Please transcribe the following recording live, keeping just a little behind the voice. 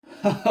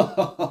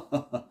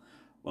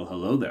Well,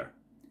 hello there.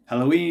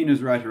 Halloween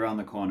is right around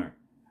the corner,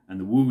 and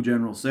the Woo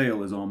General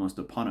Sale is almost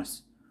upon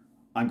us.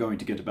 I'm going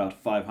to get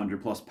about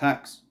 500 plus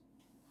packs.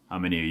 How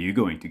many are you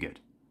going to get?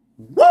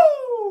 Woo!